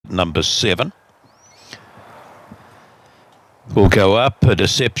number 7. Will go up. A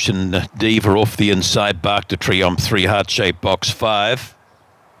Deception Diva off the inside. Bark to Triumph 3. Heart-shaped box 5.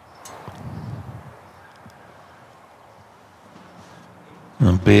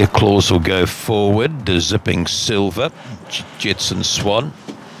 And Bear Claws will go forward. Zipping Silver. Jetson Swan.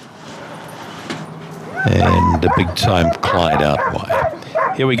 And a Big Time Clyde out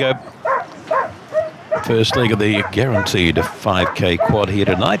wide. Here we go. First leg of the guaranteed 5K quad here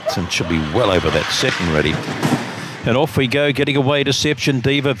tonight, and should be well over that set and ready. And off we go, getting away. Deception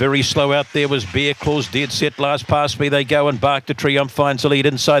Diva, very slow out there was Bear Claws, dead set last past me they go, and Bark to Triumph finds the lead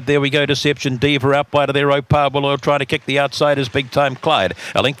inside. There we go, Deception Diva out wide of their Power Oil, trying to kick the outside as Big Time Clyde.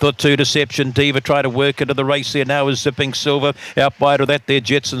 A length or two, Deception Diva try to work into the race there now is Zipping Silver. Out wide of that there,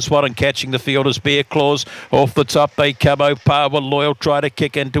 Jetson Swan, and catching the field as Bear Claws. Off the top they come, Power Loyal try to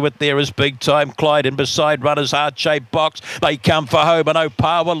kick into it there is Big Time Clyde, and beside runners Heart-shaped box. They come for home, and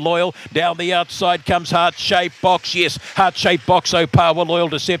Power Loyal down the outside comes Heart-shaped box. Yes, Heart-shaped box, Power Loyal,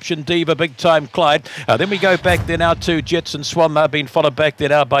 Deception Diva, Big Time Clyde. Then we go back there now to Jetson Swan. They've been followed back there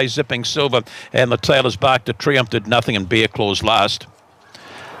now by Zipping Silver. And the tail is Bark to Triumph, did nothing, and Bear Claws last.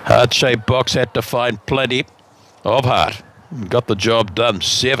 Heart-shaped box had to find plenty of heart. Got the job done.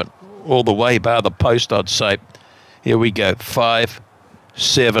 7 all the way bar the post, I'd say. Here we go. 5,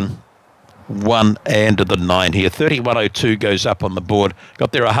 7, 1 and the 9 here. 31.02 goes up on the board.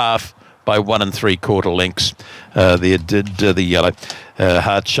 Got there a half by 1 3/4 lengths. There did the yellow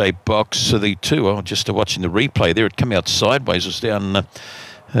heart-shaped box. The 2, oh, just watching the replay there, it came out sideways. It was down there,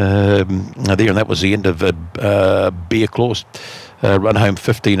 and that was the end of Bear Claws. Run home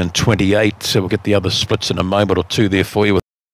 15 and 28. So we'll get the other splits in a moment or two there for you.